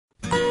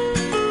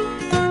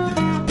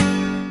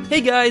Hey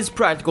guys,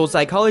 Practical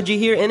Psychology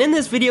here, and in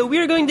this video we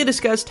are going to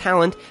discuss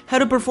talent, how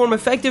to perform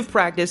effective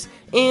practice,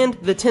 and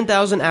the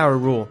 10,000 hour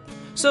rule.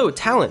 So,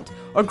 talent.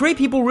 Are great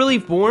people really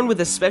born with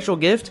a special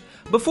gift?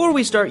 Before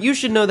we start, you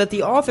should know that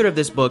the author of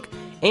this book,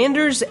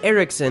 Anders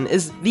Ericsson,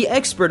 is the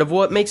expert of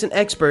what makes an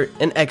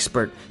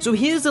expert. So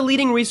he is the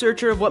leading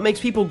researcher of what makes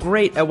people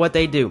great at what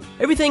they do.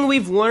 Everything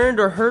we've learned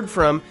or heard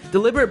from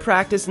deliberate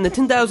practice and the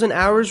 10,000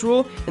 hours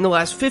rule in the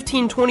last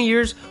 15-20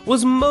 years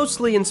was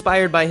mostly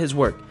inspired by his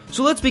work.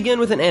 So let's begin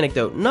with an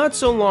anecdote. Not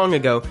so long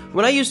ago,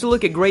 when I used to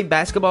look at great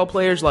basketball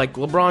players like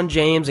LeBron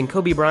James and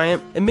Kobe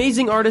Bryant,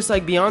 amazing artists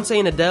like Beyonce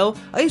and Adele,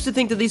 I used to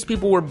think that these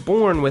people were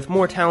born with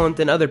more talent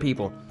than other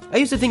people. I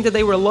used to think that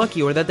they were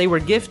lucky or that they were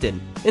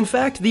gifted. In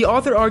fact, the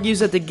author argues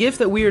that the gift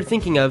that we are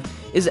thinking of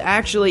is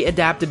actually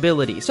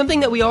adaptability,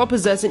 something that we all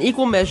possess in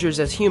equal measures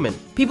as human.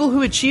 People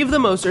who achieve the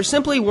most are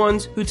simply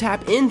ones who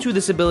tap into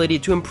this ability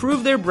to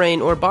improve their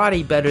brain or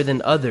body better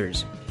than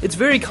others. It's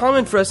very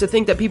common for us to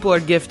think that people are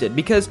gifted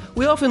because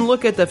we often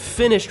look at the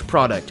finished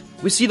product.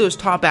 We see those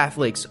top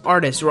athletes,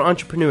 artists, or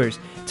entrepreneurs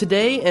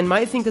today and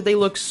might think that they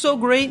look so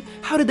great.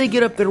 How did they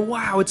get up there?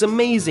 Wow, it's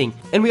amazing.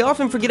 And we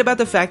often forget about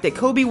the fact that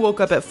Kobe woke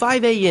up at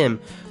 5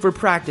 a.m. for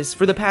practice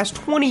for the past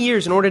 20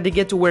 years in order to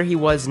get to where he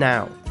was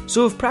now.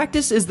 So if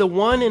practice is the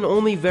one and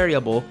only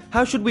variable,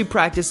 how should we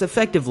practice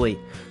effectively?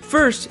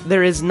 First,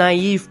 there is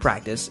naive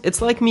practice.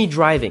 It's like me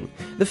driving.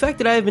 The fact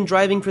that I have been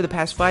driving for the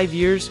past 5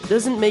 years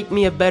doesn't make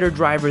me a better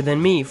driver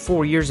than me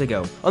 4 years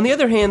ago. On the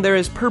other hand, there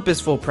is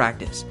purposeful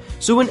practice.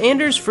 So when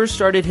Anders first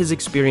started his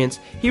experience,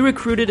 he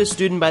recruited a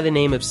student by the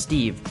name of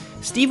Steve.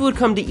 Steve would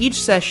come to each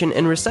session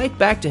and recite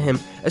back to him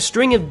a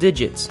string of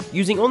digits,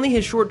 using only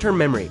his short-term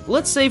memory.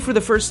 Let's say for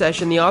the first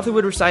session, the author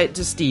would recite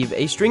to Steve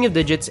a string of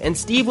digits, and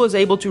Steve was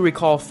able to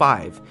recall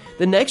 5.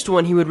 The next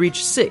one he would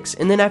reach 6,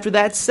 and then after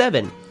that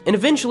 7. And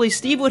eventually,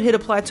 Steve would hit a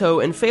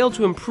plateau and fail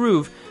to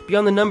improve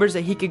beyond the numbers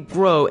that he could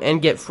grow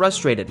and get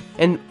frustrated.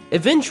 And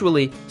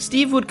eventually,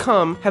 Steve would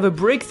have a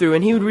breakthrough,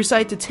 and he would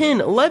recite to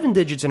 10, 11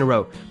 digits in a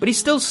row, but he's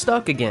still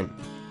stuck again.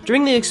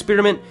 During the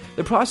experiment,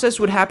 the process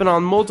would happen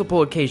on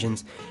multiple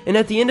occasions, and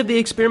at the end of the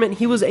experiment,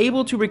 he was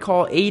able to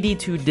recall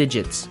 82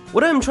 digits.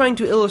 What I'm trying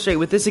to illustrate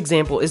with this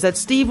example is that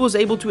Steve was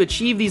able to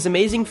achieve these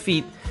amazing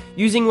feats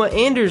using what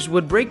Anders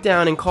would break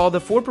down and call the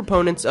 4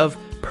 proponents of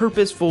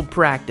purposeful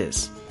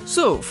practice.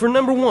 So, for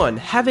number 1,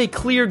 have a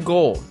clear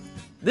goal.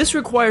 This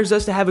requires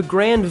us to have a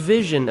grand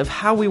vision of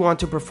how we want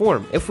to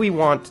perform, if we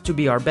want to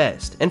be our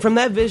best. And from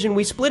that vision,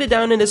 we split it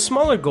down into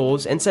smaller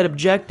goals and set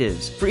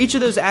objectives for each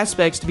of those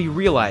aspects to be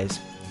realized.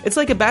 It's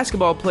like a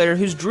basketball player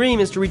whose dream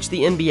is to reach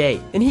the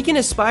NBA, and he can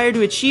aspire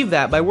to achieve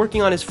that by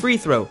working on his free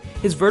throw,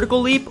 his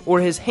vertical leap,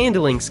 or his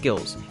handling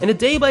skills. And a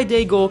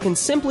day-by-day goal can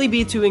simply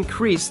be to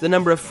increase the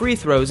number of free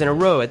throws in a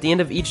row at the end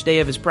of each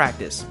day of his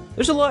practice.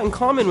 There's a lot in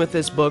common with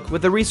this book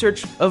with the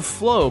research of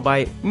flow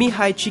by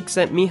Mihai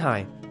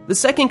Csikszentmihalyi. The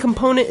second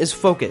component is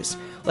focus.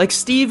 Like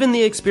Steve in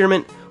the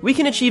experiment, we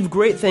can achieve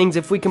great things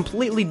if we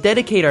completely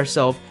dedicate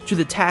ourselves to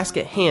the task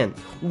at hand.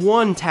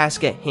 One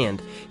task at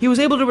hand. He was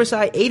able to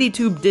recite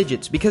 82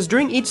 digits because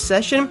during each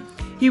session,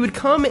 he would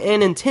come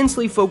and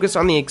intensely focus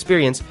on the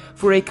experience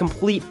for a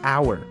complete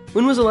hour.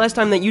 When was the last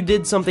time that you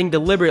did something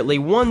deliberately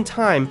one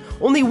time,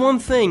 only one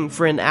thing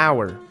for an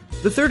hour?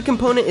 The third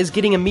component is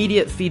getting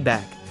immediate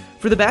feedback.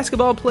 For the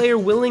basketball player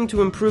willing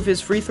to improve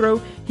his free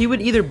throw, he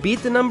would either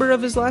beat the number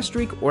of his last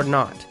streak or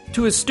not.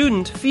 To a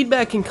student,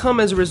 feedback can come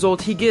as a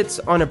result he gets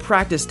on a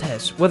practice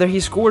test, whether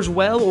he scores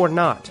well or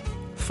not.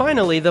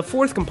 Finally, the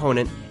fourth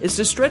component is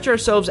to stretch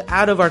ourselves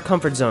out of our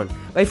comfort zone.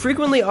 By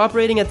frequently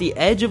operating at the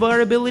edge of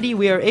our ability,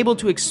 we are able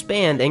to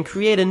expand and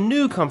create a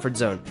new comfort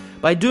zone.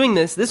 By doing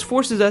this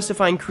forces us to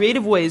find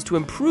creative ways to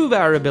improve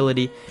our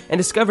ability and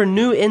discover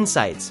new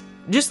insights.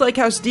 Just like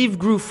how Steve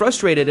grew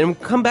frustrated and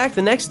would come back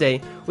the next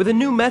day with a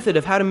new method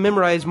of how to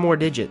memorize more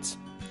digits.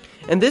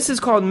 And this is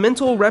called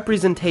mental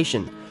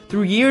representation.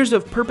 Through years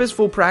of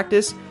purposeful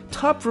practice,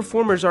 top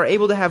performers are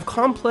able to have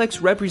complex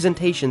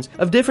representations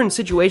of different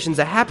situations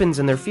that happens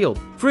in their field.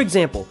 For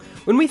example,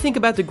 when we think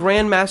about the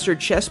grandmaster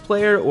chess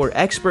player or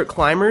expert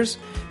climbers,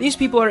 these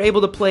people are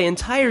able to play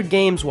entire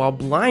games while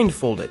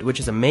blindfolded,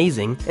 which is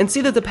amazing, and see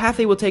that the path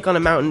they will take on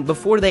a mountain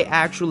before they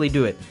actually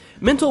do it.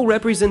 Mental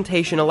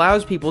representation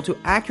allows people to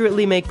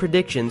accurately make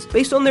predictions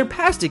based on their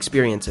past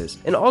experiences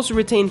and also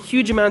retain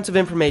huge amounts of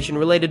information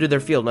related to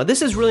their field. Now,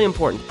 this is really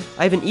important.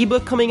 I have an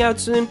ebook coming out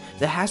soon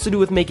that has to do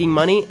with making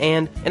money,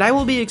 and I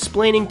will be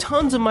explaining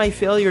tons of my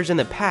failures in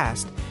the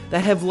past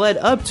that have led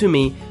up to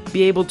me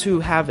be able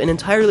to have an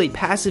entirely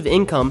passive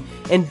income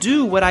and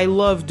do what I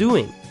love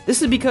doing.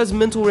 This is because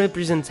mental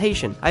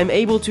representation. I'm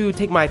able to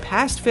take my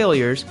past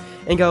failures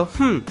and go,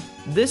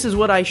 this is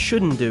what I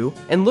shouldn't do,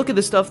 and look at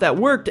the stuff that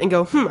worked and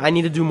go, I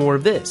need to do more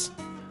of this.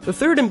 The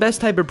third and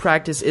best type of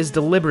practice is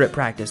deliberate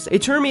practice, a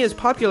term he has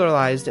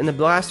popularized in the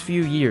last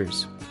few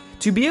years.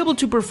 To be able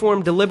to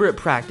perform deliberate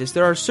practice,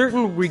 there are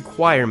certain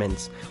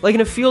requirements, like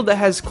in a field that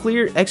has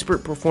clear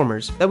expert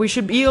performers, that we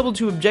should be able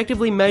to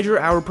objectively measure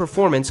our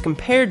performance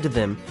compared to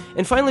them,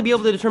 and finally be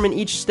able to determine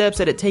each steps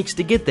that it takes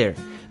to get there.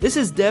 This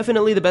is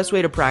definitely the best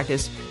way to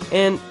practice,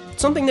 and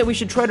something that we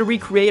should try to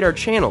recreate our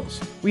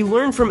channels. We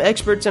learn from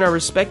experts in our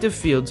respective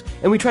fields,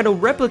 and we try to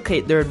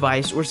replicate their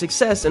advice or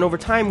success, and over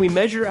time we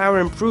measure our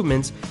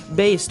improvements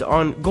based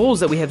on goals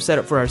that we have set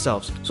up for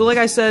ourselves. So like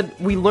I said,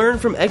 we learn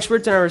from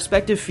experts in our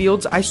respective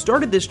fields. I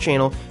started this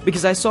channel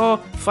because I saw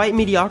Fight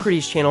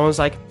Mediocrity's channel and was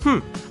like,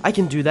 I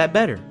can do that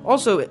better.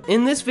 Also,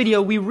 in this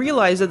video, we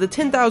realize that the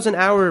 10,000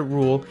 hour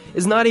rule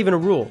is not even a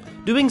rule.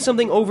 Doing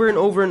something over and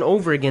over and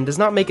over again does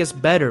not make us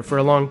better for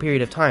a long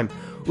period of time.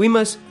 We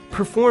must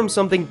perform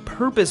something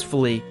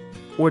purposefully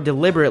or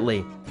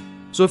deliberately.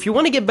 So if you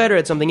want to get better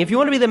at something, if you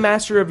want to be the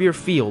master of your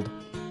field,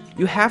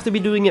 you have to be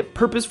doing it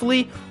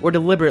purposefully or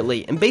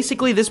deliberately. And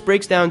basically this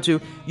breaks down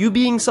to you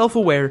being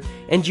self-aware,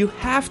 and you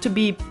have to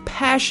be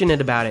passionate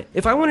about it.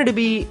 If I wanted to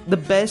be the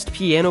best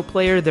piano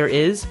player there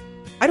is,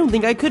 I don't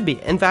think I could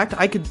be. In fact,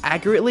 I could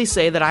accurately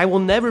say that I will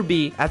never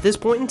be, at this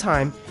point in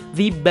time,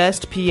 the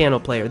best piano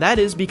player. That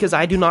is because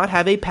I do not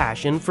have a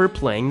passion for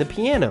playing the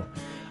piano.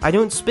 I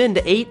don't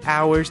spend 8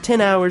 hours, 10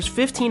 hours,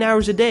 15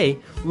 hours a day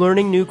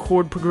learning new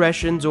chord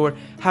progressions or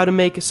how to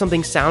make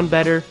something sound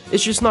better.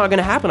 It's just not going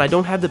to happen. I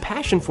don't have the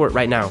passion for it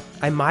right now.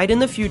 I might in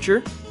the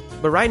future,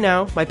 but right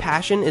now, my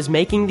passion is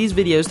making these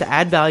videos to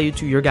add value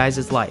to your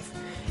guys' life.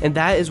 And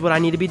that is what I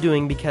need to be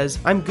doing because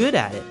I'm good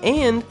at it.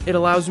 And it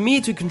allows me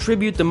to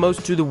contribute the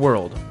most to the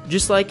world.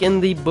 Just like in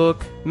the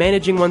book,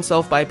 Managing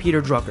Oneself by Peter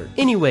Drucker.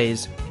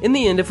 Anyways, in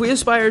the end, if we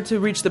aspire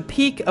to reach the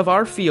peak of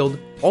our field,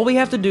 all we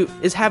have to do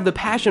is have the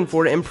passion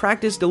for it and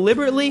practice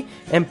deliberately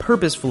and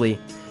purposefully.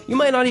 You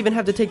might not even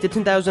have to take the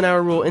 10,000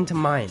 hour rule into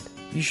mind.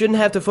 You shouldn't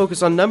have to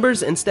focus on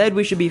numbers. Instead,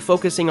 we should be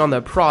focusing on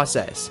the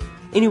process.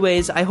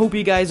 Anyways, I hope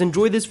you guys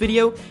enjoyed this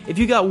video. If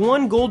you got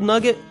one gold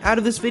nugget out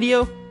of this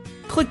video,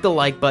 click the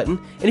like button,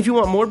 and if you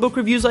want more book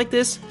reviews like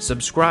this,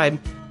 subscribe.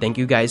 Thank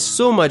you guys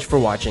so much for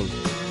watching.